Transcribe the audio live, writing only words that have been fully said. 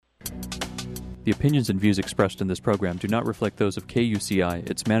The opinions and views expressed in this program do not reflect those of KUCI,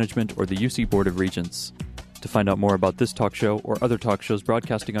 its management, or the UC Board of Regents. To find out more about this talk show or other talk shows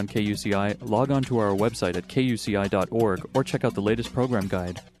broadcasting on KUCI, log on to our website at kuci.org or check out the latest program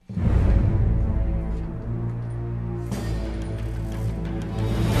guide.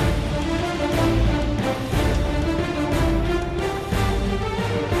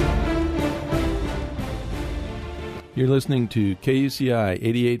 You're listening to KUCI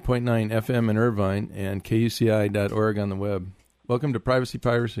 88.9 FM in Irvine and KUCI.org on the web. Welcome to Privacy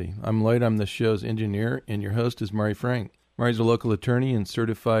Piracy. I'm Lloyd. I'm the show's engineer, and your host is Mari Frank. Mari's a local attorney and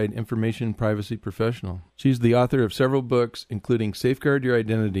certified information privacy professional. She's the author of several books, including Safeguard Your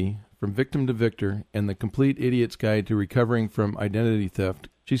Identity, From Victim to Victor, and The Complete Idiot's Guide to Recovering from Identity Theft.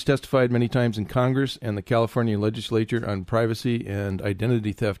 She's testified many times in Congress and the California legislature on privacy and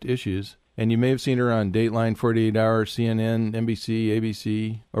identity theft issues. And you may have seen her on Dateline, 48 Hour, CNN, NBC,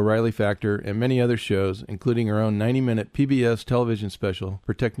 ABC, O'Reilly Factor, and many other shows, including her own 90-minute PBS television special,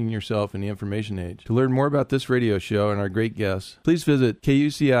 Protecting Yourself in the Information Age. To learn more about this radio show and our great guests, please visit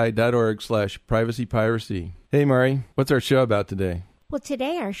kuci.org/privacypiracy. Hey, Mari, what's our show about today? Well,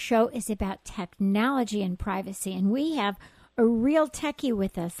 today our show is about technology and privacy, and we have a real techie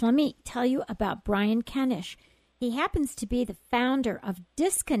with us. Let me tell you about Brian Kenish. He happens to be the founder of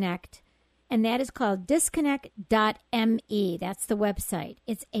Disconnect, and that is called disconnect.me. That's the website.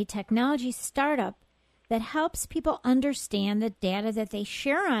 It's a technology startup that helps people understand the data that they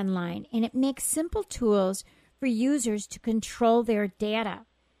share online, and it makes simple tools for users to control their data.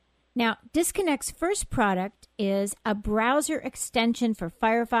 Now, Disconnect's first product is a browser extension for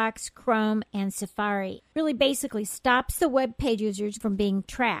Firefox, Chrome, and Safari. Really basically stops the web page users from being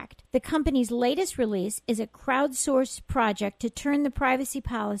tracked. The company's latest release is a crowdsourced project to turn the privacy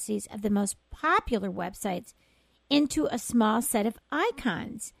policies of the most popular websites into a small set of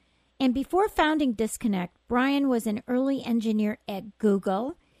icons. And before founding Disconnect, Brian was an early engineer at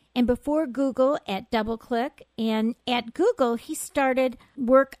Google, and before Google at DoubleClick. And at Google, he started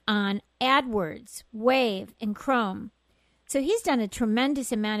work on AdWords, Wave, and Chrome. So he's done a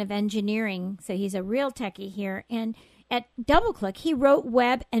tremendous amount of engineering, so he's a real techie here. And at DoubleClick, he wrote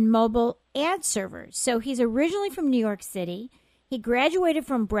web and mobile ad servers. So he's originally from New York City. He graduated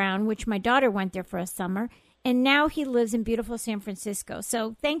from Brown, which my daughter went there for a summer, and now he lives in beautiful San Francisco.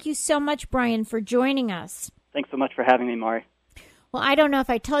 So thank you so much, Brian, for joining us. Thanks so much for having me, Mari. Well, I don't know if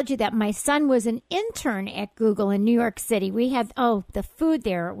I told you that my son was an intern at Google in New York City. We had, the food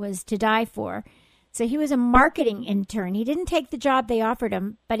there was to die for. So he was a marketing intern. He didn't take the job they offered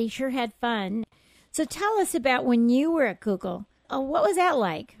him, but he sure had fun. So tell us about when you were at Google. What was that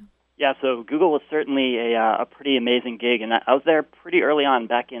like? Yeah, so Google was certainly a pretty amazing gig, and I was there pretty early on,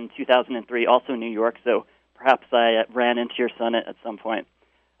 back in 2003, also in New York, so perhaps I ran into your son at some point.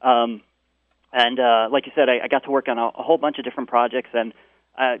 And like you said, I got to work on a whole bunch of different projects, and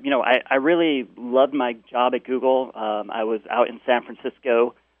I really loved my job at Google. I was out in San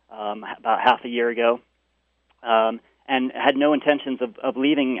Francisco about half a year ago, and had no intentions of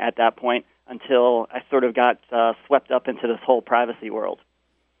leaving at that point until I sort of got swept up into this whole privacy world.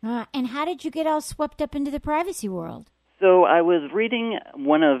 And how did you get all swept up into the privacy world? So I was reading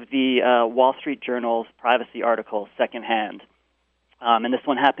one of the Wall Street Journal's privacy articles secondhand. And this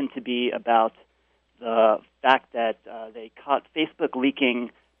one happened to be about the fact that they caught Facebook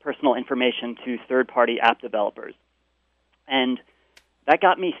leaking personal information to third-party app developers. And that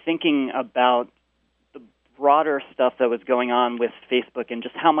got me thinking about the broader stuff that was going on with Facebook and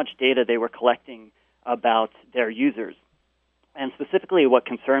just how much data they were collecting about their users. And specifically what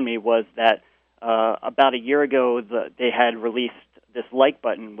concerned me was that about a year ago they had released this like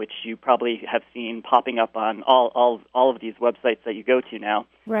button, which you probably have seen popping up on all of these websites that you go to now.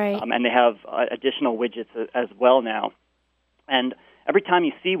 Right. And they have additional widgets as well now. And every time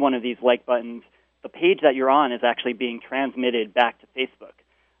you see one of these like buttons, the page that you're on is actually being transmitted back to Facebook,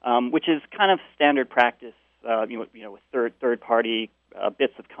 which is kind of standard practice, with third-party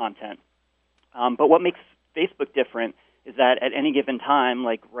bits of content. But what makes Facebook different is that at any given time,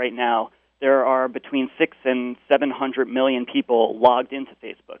 like right now, there are between 6 and 700 million people logged into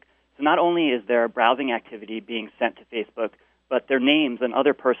Facebook. So not only is there browsing activity being sent to Facebook, but their names and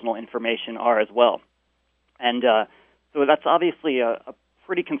other personal information are as well. And so that's obviously a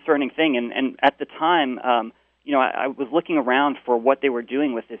pretty concerning thing. And at the time, I was looking around for what they were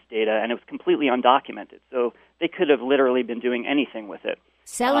doing with this data, and it was completely undocumented. So they could have literally been doing anything with it.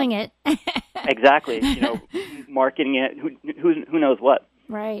 Selling it. Exactly. Marketing it, who knows what.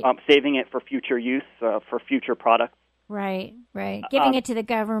 Right. Saving it for future use, for future products. Right. Giving it to the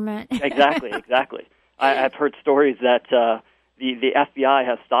government. Exactly. I've heard stories that the FBI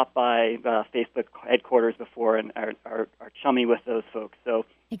has stopped by Facebook headquarters before and are chummy with those folks. So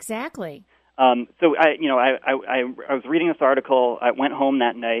exactly. So I was reading this article. I went home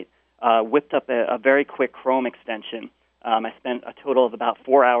that night, whipped up a very quick Chrome extension. I spent a total of about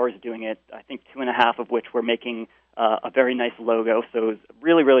 4 hours doing it. I think 2.5 of which were making a very nice logo. So it was a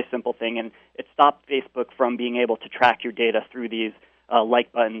really, really simple thing, and it stopped Facebook from being able to track your data through these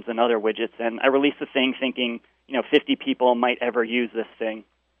like buttons and other widgets. And I released the thing thinking, 50 people might ever use this thing.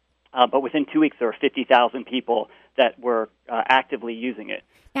 But within 2 weeks, there were 50,000 people that were actively using it.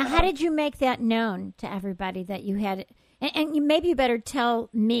 Now, how did you make that known to everybody that you had it? And maybe you better tell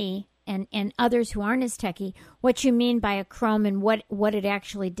me and others who aren't as techie what you mean by a Chrome and what it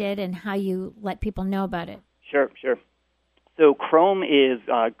actually did and how you let people know about it. Sure. So Chrome is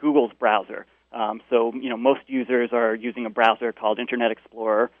Google's browser. So most users are using a browser called Internet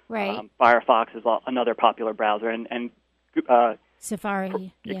Explorer. Right. Firefox is another popular browser, and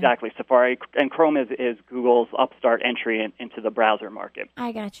Safari. Exactly, Safari. And Chrome is Google's upstart entry into the browser market.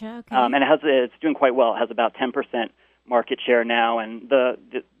 I gotcha. Okay. And it's doing quite well. It has about 10% market share now, and the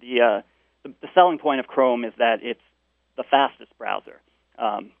selling point of Chrome is that it's the fastest browser.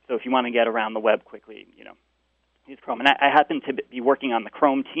 So if you want to get around the web quickly, use Chrome. And I happened to be working on the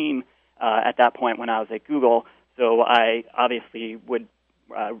Chrome team at that point when I was at Google, so I obviously would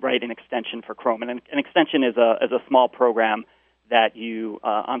write an extension for Chrome. And an extension is a small program that you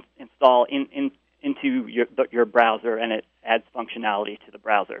install into your browser, and it adds functionality to the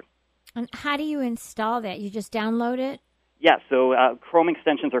browser. And how do you install that? You just download it? Yeah, so Chrome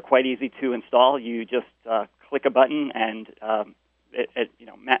extensions are quite easy to install. You just click a button, and it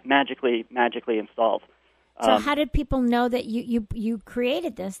magically installs. So how did people know that you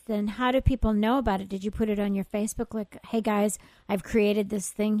created this? Then how did people know about it? Did you put it on your Facebook like, hey, guys, I've created this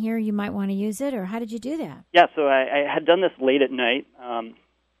thing here. You might want to use it? Or how did you do that? Yeah, so I had done this late at night.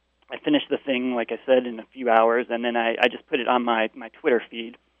 I finished the thing, like I said, in a few hours, and then I just put it on my Twitter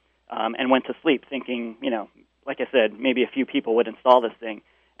feed and went to sleep thinking, like I said, maybe a few people would install this thing.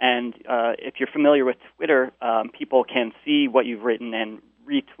 And if you're familiar with Twitter, people can see what you've written and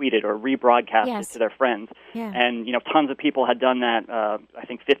retweet it or rebroadcast it to their friends. Yeah. And, tons of people had done that. I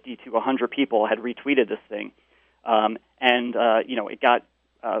think 50 to 100 people had retweeted this thing. It got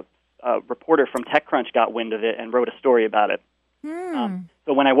a reporter from TechCrunch got wind of it and wrote a story about it.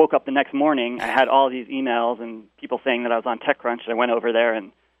 So when I woke up the next morning, I had all these emails and people saying that I was on TechCrunch. I went over there,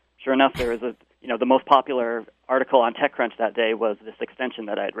 and sure enough, there was the most popular article on TechCrunch that day was this extension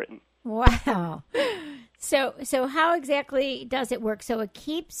that I had written. Wow. So how exactly does it work? So it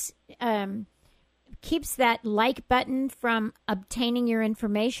keeps that like button from obtaining your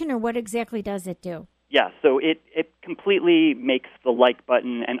information, or what exactly does it do? Yeah, so it completely makes the like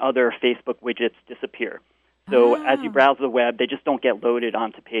button and other Facebook widgets disappear. So as you browse the web, they just don't get loaded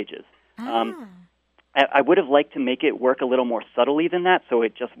onto pages. I would have liked to make it work a little more subtly than that, so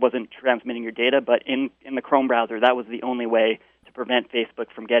it just wasn't transmitting your data, but in the Chrome browser, that was the only way to prevent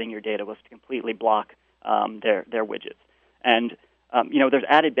Facebook from getting your data, was to completely block their widgets. And, there's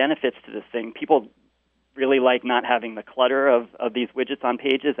added benefits to this thing. People really like not having the clutter of these widgets on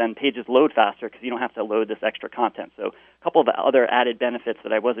pages, and pages load faster because you don't have to load this extra content. So a couple of other added benefits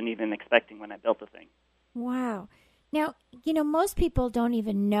that I wasn't even expecting when I built the thing. Wow. Now, most people don't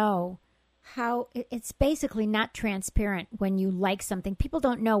even know how it's basically not transparent when you like something. People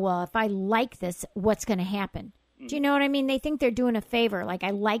don't know, well, if I like this, what's going to happen? Do you know what I mean? They think they're doing a favor, like I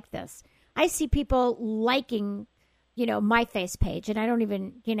like this. I see people liking, my face page, and I don't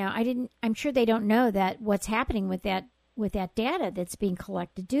even, I'm sure they don't know that what's happening with that data that's being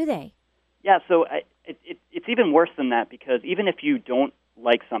collected, do they? Yeah, so it's even worse than that, because even if you don't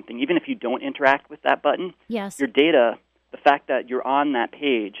like something, even if you don't interact with that button, yes, your data, the fact that you're on that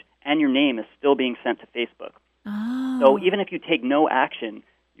page and your name is still being sent to Facebook. Oh. So even if you take no action,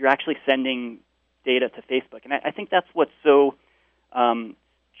 you're actually sending data to Facebook. And I think that's what's so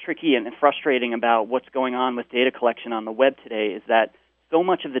tricky and frustrating about what's going on with data collection on the web today, is that so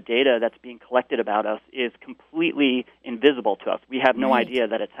much of the data that's being collected about us is completely invisible to us. We have no idea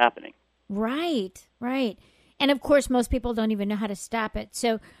that it's happening. Right. And of course, most people don't even know how to stop it.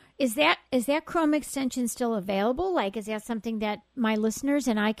 So is that Chrome extension still available? Like, is that something that my listeners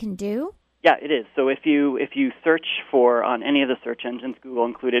and I can do? Yeah, it is. So if you search for, on any of the search engines, Google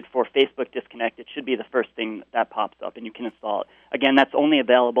included, for Facebook Disconnect, it should be the first thing that pops up, and you can install it. Again, that's only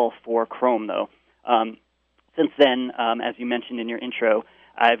available for Chrome, though. Since then, as you mentioned in your intro,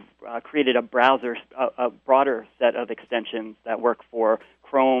 I've created a broader set of extensions that work for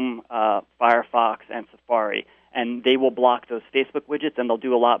Chrome, Firefox, and Safari, and they will block those Facebook widgets, and they'll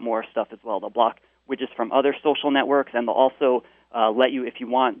do a lot more stuff as well. They'll block widgets from other social networks, and they'll also let you, if you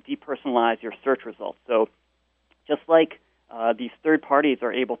want, depersonalize your search results. So just like these third parties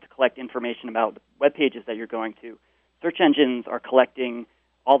are able to collect information about the web pages that you're going to, search engines are collecting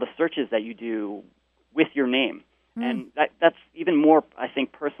all the searches that you do with your name. And that's even more, I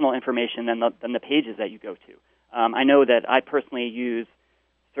think, personal information than the pages that you go to. I know that I personally use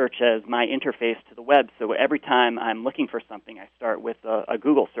search as my interface to the web, so every time I'm looking for something, I start with a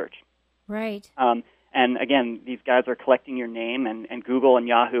Google search. Right. And again, these guys are collecting your name, and Google and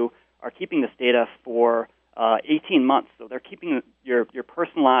Yahoo are keeping this data for 18 months. So they're keeping your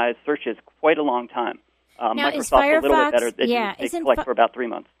personalized searches quite a long time. Now, Microsoft's is Firefox, a little bit better. They collect for about 3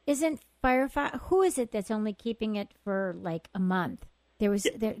 months. Isn't Firefox, who is it that's only keeping it for like a month?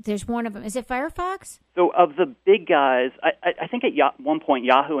 There's one of them. Is it Firefox? So of the big guys, I think at one point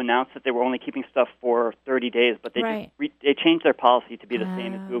Yahoo announced that they were only keeping stuff for 30 days, but they they changed their policy to be the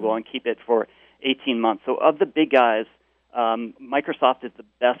same as Google and keep it for 18 months. So of the big guys, Microsoft is the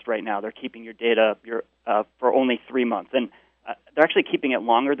best right now. They're keeping your data for only 3 months. And they're actually keeping it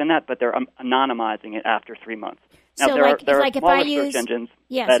longer than that, but they're anonymizing it after 3 months. Now, so there are if smaller I use, search engines.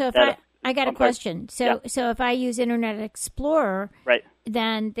 I got a question. So if I use Internet Explorer, right,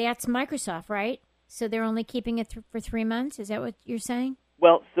 then that's Microsoft, right? So they're only keeping it for 3 months? Is that what you're saying?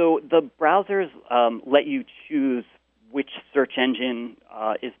 Well, so the browsers let you choose which search engine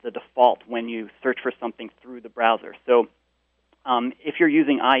is the default when you search for something through the browser. So if you're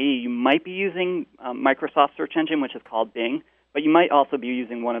using IE, you might be using Microsoft search engine, which is called Bing, but you might also be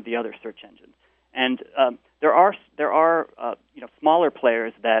using one of the other search engines. And there are smaller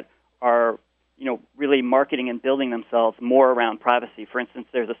players that are really marketing and building themselves more around privacy. For instance,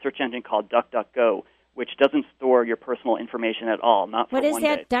 there's a search engine called DuckDuckGo, which doesn't store your personal information at all. Not for what is one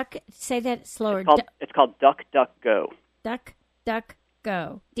that? day. Say that slower. It's called DuckDuckGo. DuckDuckGo.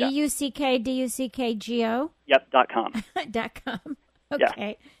 DuckDuckGo. Yep. .com. .com. Okay.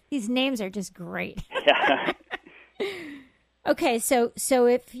 Yeah. These names are just great. Yeah. Okay, so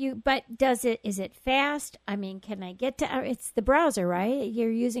if you, but is it fast? I mean, can I get to, it's the browser, right? You're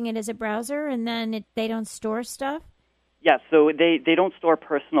using it as a browser, and then they don't store stuff? Yeah, so they don't store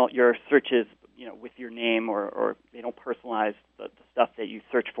your searches, with your name, or they don't personalize the stuff that you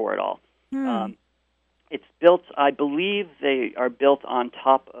search for at all. It's built, I believe they are built on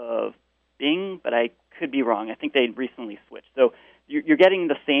top of Bing, but I could be wrong. I think they recently switched. So you're getting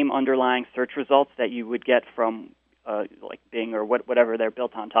the same underlying search results that you would get from like Bing or whatever they're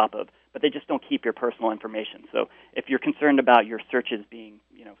built on top of, but they just don't keep your personal information. So if you're concerned about your searches being,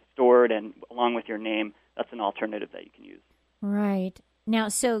 stored and along with your name, that's an alternative that you can use. Right. Now,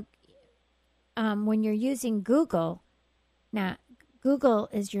 so when you're using Google, now Google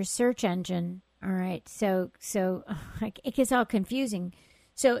is your search engine. All right. So it gets all confusing.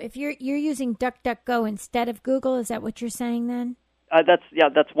 So if you're using DuckDuckGo instead of Google, is that what you're saying then?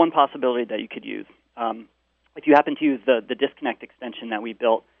 That's one possibility that you could use. If you happen to use the Disconnect extension that we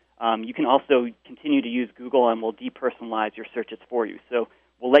built, you can also continue to use Google, and we'll depersonalize your searches for you. So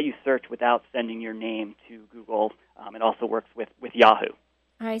we'll let you search without sending your name to Google. It also works with Yahoo.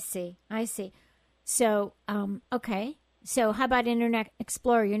 I see. So, okay. So how about Internet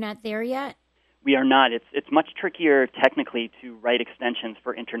Explorer? You're not there yet? We are not. It's much trickier technically to write extensions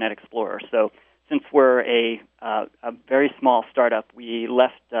for Internet Explorer. So since we're a very small startup, we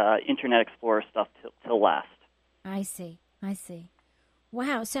left Internet Explorer stuff till last. I see.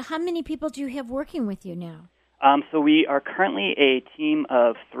 Wow. So how many people do you have working with you now? So we are currently a team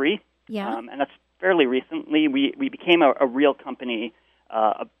of 3. Yeah. And that's fairly recently. We became a real company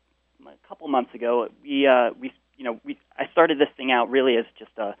a couple months ago. I started this thing out really as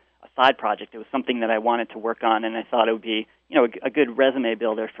just a side project. It was something that I wanted to work on, and I thought it would be a good resume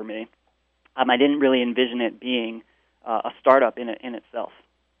builder for me. I didn't really envision it being a startup in itself.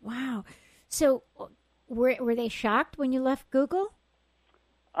 Wow. So were they shocked when you left Google?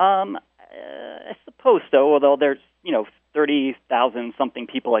 I suppose so, although there's, 30,000 something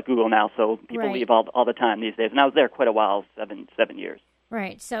people at Google now, so people leave all the time these days. And I was there quite a while, 7 years.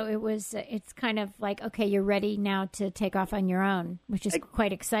 Right. So it's kind of like, okay, you're ready now to take off on your own, which is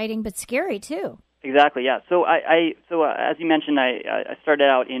quite exciting, but scary too. Exactly, yeah. So as you mentioned, I started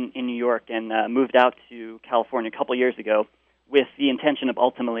out in New York and moved out to California a couple years ago with the intention of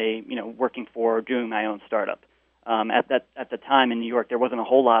ultimately, working for doing my own startup. At the time in New York, there wasn't a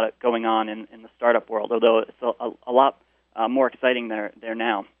whole lot going on in the startup world, although it's a lot more exciting there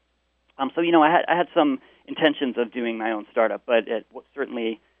now. So I had some intentions of doing my own startup, but it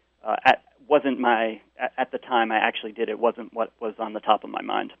certainly wasn't at the time I actually did it wasn't what was on the top of my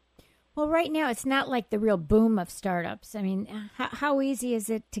mind. Well, right now, it's not like the real boom of startups. I mean, how easy is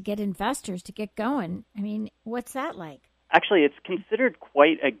it to get investors to get going? I mean, what's that like? Actually, it's considered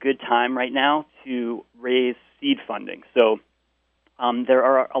quite a good time right now to raise seed funding. So there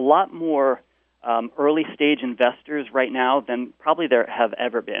are a lot more early-stage investors right now than probably there have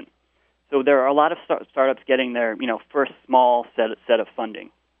ever been. So there are a lot of startups getting their first small set of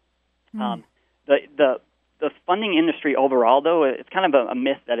funding. The funding industry overall, though, it's kind of a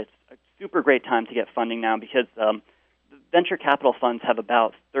myth that it's a super great time to get funding now because venture capital funds have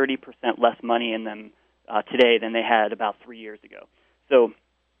about 30% less money in them today than they had about 3 years ago. So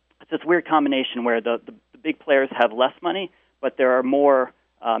it's this weird combination where the big players have less money, but there are more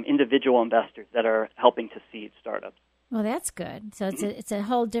individual investors that are helping to seed startups. Well, that's good. So it's a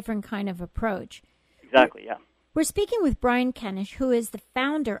whole different kind of approach. Exactly, yeah. We're speaking with Brian Kenish, who is the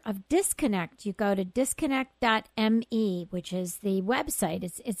founder of Disconnect. You go to disconnect.me, which is the website.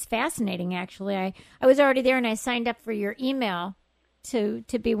 It's fascinating, actually. I was already there, and I signed up for your email to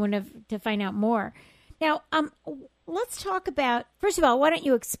be to find out more. Now, let's talk about, first of all, why don't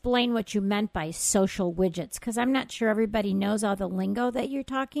you explain what you meant by social widgets? Because I'm not sure everybody knows all the lingo that you're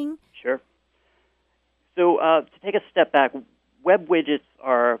talking. Sure. So to take a step back, web widgets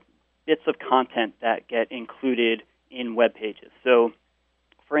are bits of content that get included in web pages. So,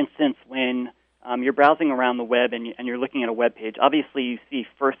 for instance, when you're browsing around the web and you're looking at a web page, obviously you see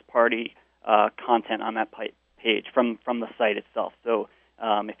first-party content on that page from the site itself. So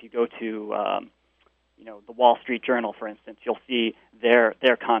if you go to the Wall Street Journal, for instance, you'll see their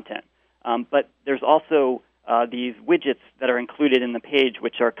content. But there's also these widgets that are included in the page,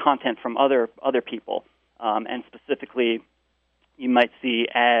 which are content from other people, and specifically, you might see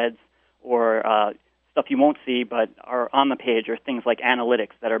ads or stuff you won't see but are on the page, or things like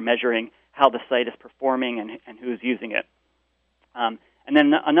analytics that are measuring how the site is performing and who's using it. And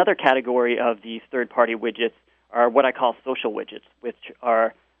then another category of these third-party widgets are what I call social widgets, which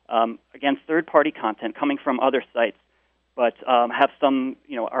are, again, third-party content coming from other sites, but have some,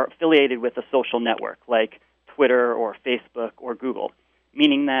 are affiliated with a social network like Twitter or Facebook or Google,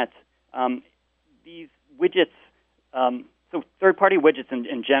 meaning that these widgets, so third-party widgets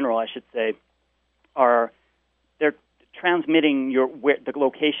in general, I should say, they're transmitting the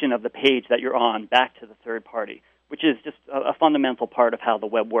location of the page that you're on back to the third party, which is just a fundamental part of how the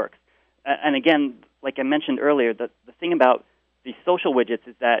web works. And again, like I mentioned earlier, the thing about these social widgets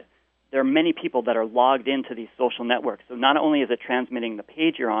is that there are many people that are logged into these social networks. So not only is it transmitting the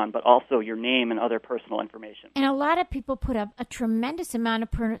page you're on, but also your name and other personal information. And a lot of people put up a tremendous amount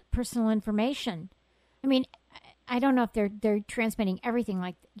of personal information. I mean, I don't know if they're transmitting everything,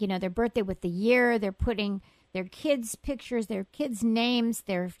 like, their birthday with the year. They're putting their kids' pictures, their kids' names,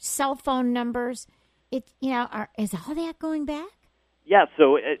 their cell phone numbers. Is all that going back? Yeah,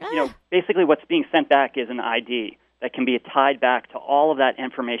 so basically what's being sent back is an ID that can be tied back to all of that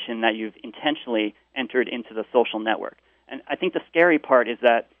information that you've intentionally entered into the social network. And I think the scary part is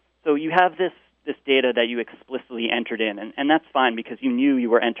that, so you have this data that you explicitly entered in, and that's fine because you knew you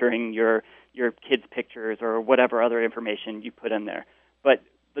were entering your kids' pictures or whatever other information you put in there. But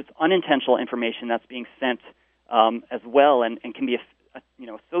this unintentional information that's being sent as well and can be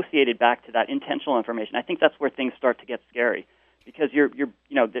associated back to that intentional information, I think that's where things start to get scary, because you're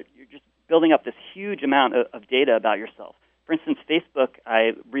just building up this huge amount of data about yourself. For instance, Facebook,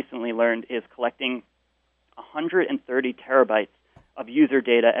 I recently learned, is collecting 130 terabytes of user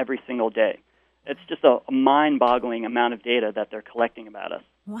data every single day. It's just a mind-boggling amount of data that they're collecting about us.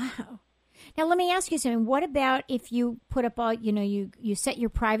 Wow. Now, let me ask you something. What about if you put up all, you set your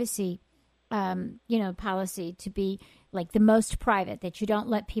privacy, policy to be like the most private, that you don't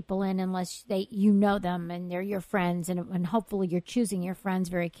let people in unless you know them and they're your friends, and hopefully you're choosing your friends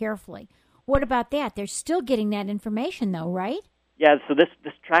very carefully. What about that? They're still getting that information, though, right? Yeah, so this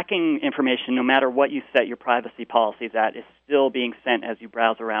tracking information, no matter what you set your privacy policies at, is still being sent as you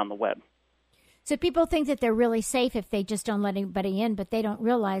browse around the web. So people think that they're really safe if they just don't let anybody in, but they don't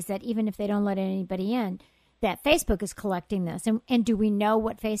realize that even if they don't let anybody in, that Facebook is collecting this. And do we know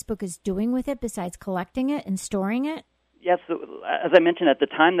what Facebook is doing with it besides collecting it and storing it? Yes, so as I mentioned, at the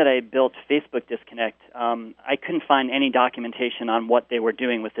time that I built Facebook Disconnect, I couldn't find any documentation on what they were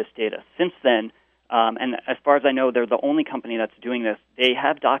doing with this data. Since then, and as far as I know, they're the only company that's doing this. They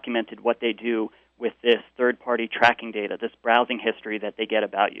have documented what they do with this third-party tracking data, this browsing history that they get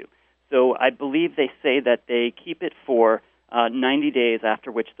about you. So I believe they say that they keep it for 90 days,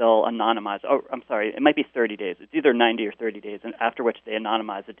 after which they'll anonymize. Oh, I'm sorry, it might be 30 days. It's either 90 or 30 days, and after which they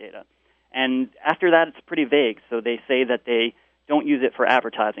anonymize the data. And after that, it's pretty vague. So they say that they don't use it for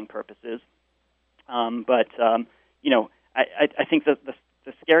advertising purposes. I think the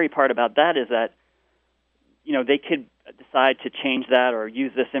scary part about that is that they could decide to change that or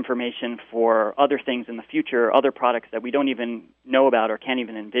use this information for other things in the future, other products that we don't even know about or can't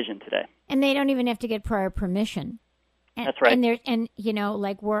even envision today. And they don't even have to get prior permission. That's right. And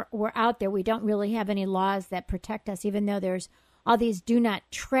like we're out there, we don't really have any laws that protect us, even though there's all these do not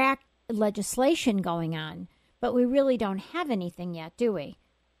track legislation going on. But we really don't have anything yet, do we?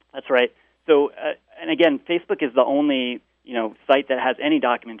 That's right. So, and again, Facebook is the only site that has any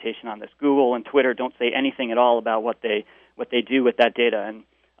documentation on this. Google and Twitter don't say anything at all about what they do with that data.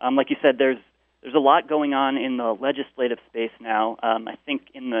 And like you said, there's a lot going on in the legislative space now. I think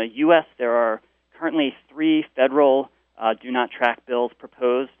in the U.S. there are currently 3 federal do not track bills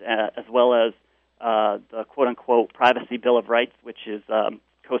proposed, as well as the quote-unquote Privacy Bill of Rights, which is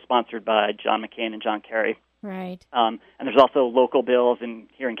co-sponsored by John McCain and John Kerry. Right. And there's also local bills, and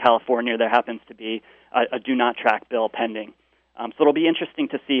here in California there happens to be a do not track bill pending. So it'll be interesting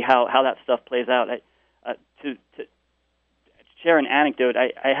to see how that stuff plays out. To share an anecdote,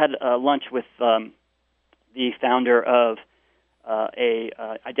 I had lunch with the founder of a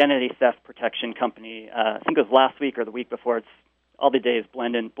identity theft protection company. I think it was last week or the week before. It's all the days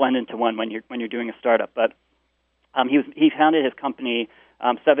blend into one when you're doing a startup. But he founded his company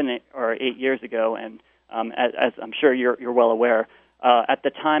 7 or 8 years ago, and as I'm sure you're well aware, at the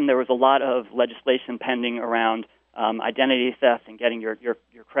time there was a lot of legislation pending around identity theft and getting your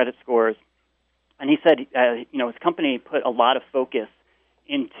credit scores. And he said, his company put a lot of focus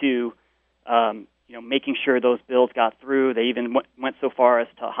into making sure those bills got through. They even went so far as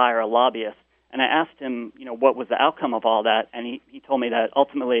to hire a lobbyist. And I asked him, what was the outcome of all that? And he told me that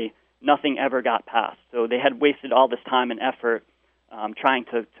ultimately nothing ever got passed. So they had wasted all this time and effort trying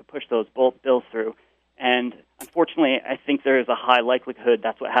to push those bills through. And unfortunately, I think there is a high likelihood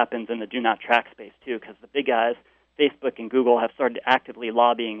that's what happens in the do not track space too, because the big guys, Facebook and Google, have started actively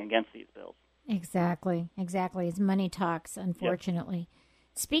lobbying against these bills. Exactly. It's money talks, unfortunately. Yep.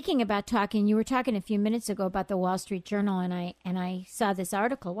 Speaking about talking, you were talking a few minutes ago about the Wall Street Journal, and I saw this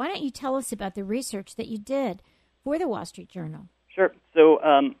article. Why don't you tell us about the research that you did for the Wall Street Journal? Sure. So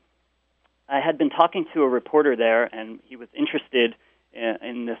I had been talking to a reporter there, and he was interested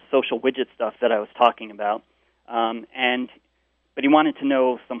in this social widget stuff that I was talking about, but he wanted to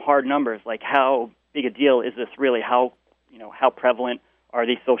know some hard numbers, like how big a deal is this really? How prevalent are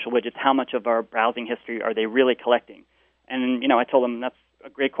these social widgets? How much of our browsing history are they really collecting? And I told him that's a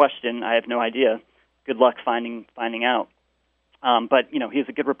great question. I have no idea. Good luck finding out. But he's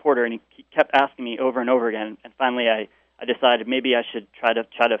a good reporter, and he kept asking me over and over again. And finally, I decided maybe I should try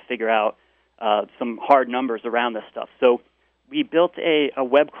to figure out some hard numbers around this stuff. So we built a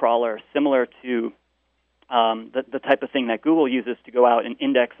web crawler similar to the type of thing that Google uses to go out and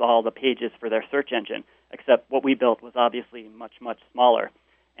index all the pages for their search engine, except what we built was obviously much, much smaller.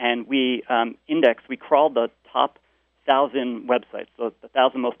 And we crawled the top 1,000 websites, so the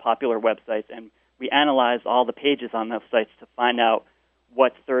 1,000 most popular websites, and we analyzed all the pages on those sites to find out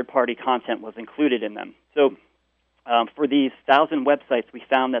what third-party content was included in them. So for these 1,000 websites, we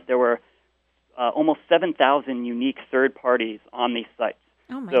found that there were almost 7,000 unique third parties on these sites.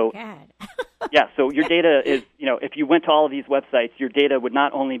 Oh, my God. Yeah, so your data is, if you went to all of these websites, your data would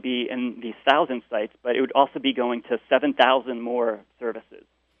not only be in these 1,000 sites, but it would also be going to 7,000 more services.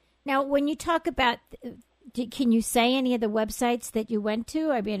 Now, when you talk about, can you say any of the websites that you went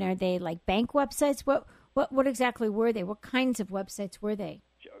to? I mean, are they like bank websites? What exactly were they? What kinds of websites were they?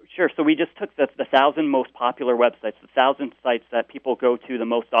 Sure. So we just took the 1,000 most popular websites, the 1,000 sites that people go to the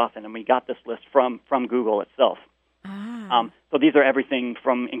most often, and we got this list from Google itself. So these are everything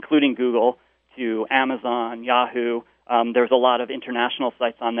from including Google to Amazon, Yahoo. There's a lot of international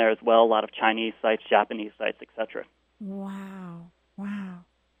sites on there as well, a lot of Chinese sites, Japanese sites, etc. Wow.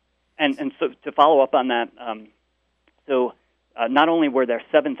 And so to follow up on that, not only were there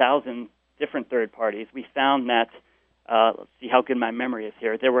 7,000 different third parties, we found that, let's see how good my memory is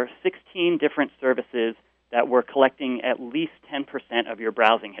here, there were 16 different services that were collecting at least 10% of your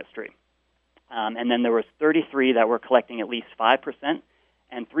browsing history. And then there was 33 that were collecting at least 5%,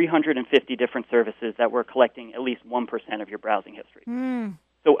 and 350 different services that were collecting at least 1% of your browsing history.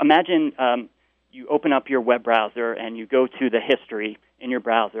 So imagine you open up your web browser and you go to the history in your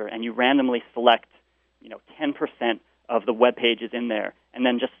browser and you randomly select 10% of the web pages in there and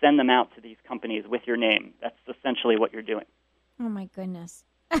then just send them out to these companies with your name. That's essentially what you're doing. Oh, my goodness.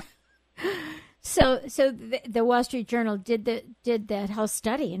 So the Wall Street Journal did that whole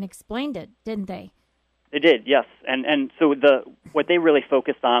study and explained it, didn't they? They did, yes. And so what they really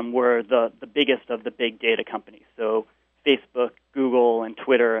focused on were the biggest of the big data companies. So Facebook, Google, and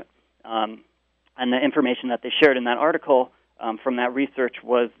Twitter. And the information that they shared in that article from that research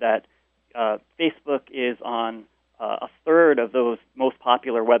was that Facebook is on a third of those most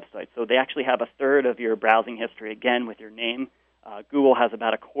popular websites. So they actually have a third of your browsing history, again, with your name. Google has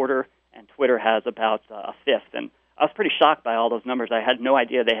about a quarter, and Twitter has about a fifth. And I was pretty shocked by all those numbers. I had no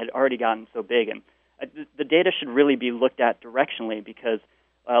idea they had already gotten so big. And the data should really be looked at directionally because,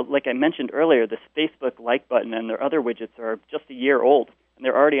 like I mentioned earlier, this Facebook like button and their other widgets are just a year old, and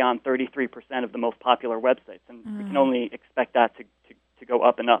they're already on 33% of the most popular websites. And we can only expect that to go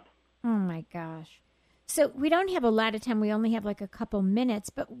up and up. Oh, my gosh. So we don't have a lot of time. We only have like a couple minutes.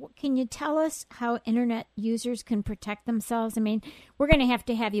 But can you tell us how Internet users can protect themselves? I mean, we're going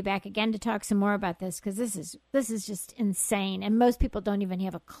to have you back again to talk some more about this because this is just insane. And most people don't even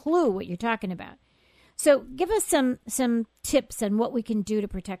have a clue what you're talking about. So give us some tips on what we can do to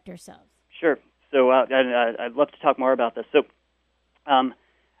protect ourselves. Sure. So I'd love to talk more about this. So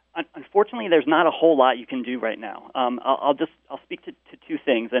unfortunately, there's not a whole lot you can do right now. I'll speak to two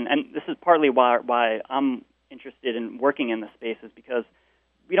things, and this is partly why I'm interested in working in this space is because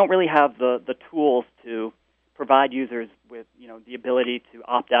we don't really have the tools to provide users with the ability to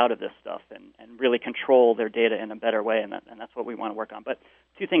opt out of this stuff and really control their data in a better way, and that's what we want to work on. But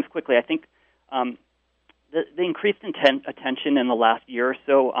two things quickly. I think the increased attention in the last year or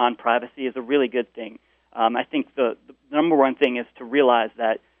so on privacy is a really good thing. I think the number one thing is to realize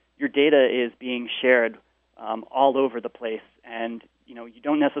that your data is being shared all over the place, and you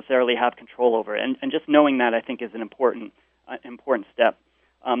don't necessarily have control over it. And just knowing that, I think, is an important step.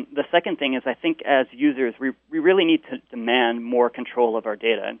 The second thing is I think as users, we really need to demand more control of our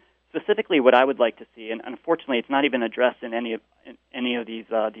data. And specifically what I would like to see, and unfortunately it's not even addressed in any of these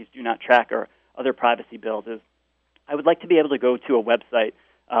do not track or other privacy bills, is I would like to be able to go to a website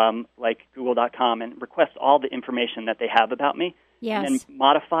like Google.com and request all the information that they have about me. Yes. And then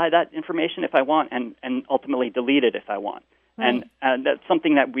modify that information if I want and ultimately delete it if I want. Right. And that's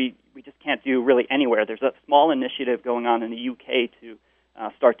something that we just can't do really anywhere. There's a small initiative going on in the UK to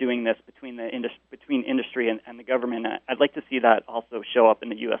start doing this between industry and the government. I'd like to see that also show up in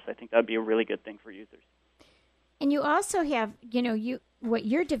the U.S. I think that would be a really good thing for users. And you also have, what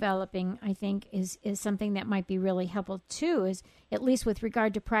you're developing, I think, is something that might be really helpful, too, is at least with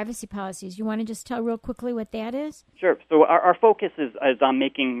regard to privacy policies. You want to just tell real quickly what that is? Sure. So our focus is on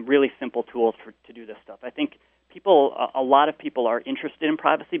making really simple tools to do this stuff. I think a lot of people are interested in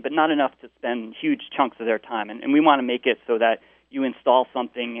privacy, but not enough to spend huge chunks of their time. And we want to make it so that you install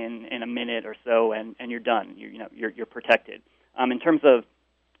something in a minute or so and you're done. You're protected. In terms of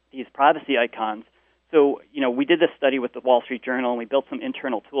these privacy icons, so, we did this study with the Wall Street Journal, and we built some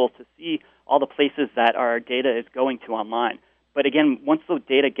internal tools to see all the places that our data is going to online. But again, once the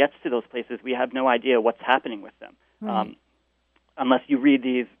data gets to those places, we have no idea what's happening with them. Right. Unless you read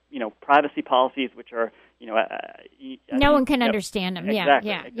these, privacy policies, which are, no one can understand them.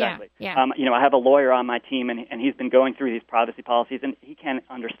 Exactly. Yeah. I have a lawyer on my team, and he's been going through these privacy policies, and he can't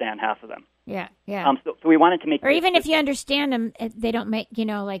understand half of them. Yeah. So we wanted to make... Or even if you understand them, they don't make,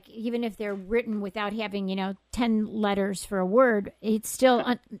 even if they're written without having, 10 letters for a word, it's still,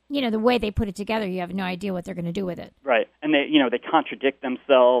 the way they put it together, you have no idea what they're going to do with it. Right. And they contradict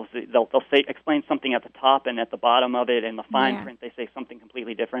themselves. They'll explain something at the top, and at the bottom of it, in the fine print, they say something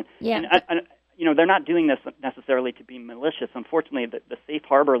completely different. Yeah. And they're not doing this necessarily to be malicious. Unfortunately, the safe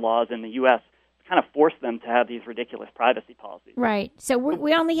harbor laws in the U.S. kind of force them to have these ridiculous privacy policies. Right. So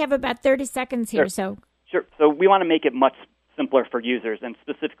we only have about 30 seconds here. Sure. So we want to make it much simpler for users, and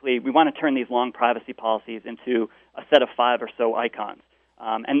specifically, we want to turn these long privacy policies into a set of 5 or so icons.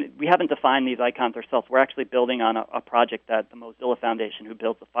 And we haven't defined these icons ourselves. We're actually building on a project that the Mozilla Foundation, who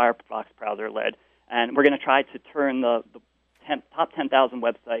built the Firefox browser, led. And we're going to try to turn the top 10,000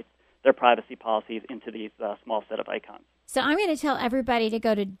 websites, their privacy policies, into these small set of icons. So I'm going to tell everybody to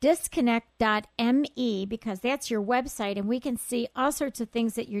go to disconnect.me because that's your website, and we can see all sorts of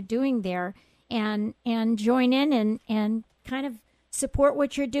things that you're doing there and join in and kind of support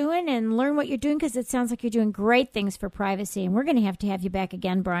what you're doing and learn what you're doing because it sounds like you're doing great things for privacy. And we're going to have you back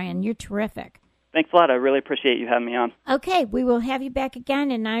again, Brian. You're terrific. Thanks a lot. I really appreciate you having me on. Okay, we will have you back again,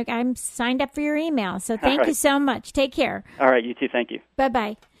 and I'm signed up for your email. So thank you so much. Take care. All right, you too. Thank you.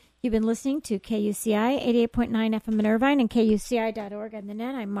 Bye-bye. You've been listening to KUCI 88.9 FM in Irvine and KUCI.org on the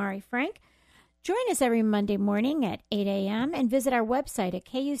net. I'm Mari Frank. Join us every Monday morning at 8 a.m. and visit our website at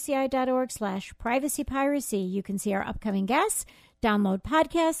KUCI.org/privacypiracy. You can see our upcoming guests, download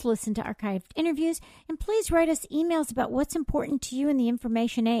podcasts, listen to archived interviews, and please write us emails about what's important to you in the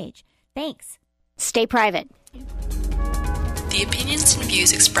information age. Thanks. Stay private. The opinions and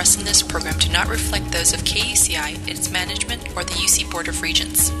views expressed in this program do not reflect those of KUCI, its management, or the UC Board of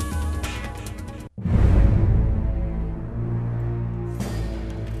Regents.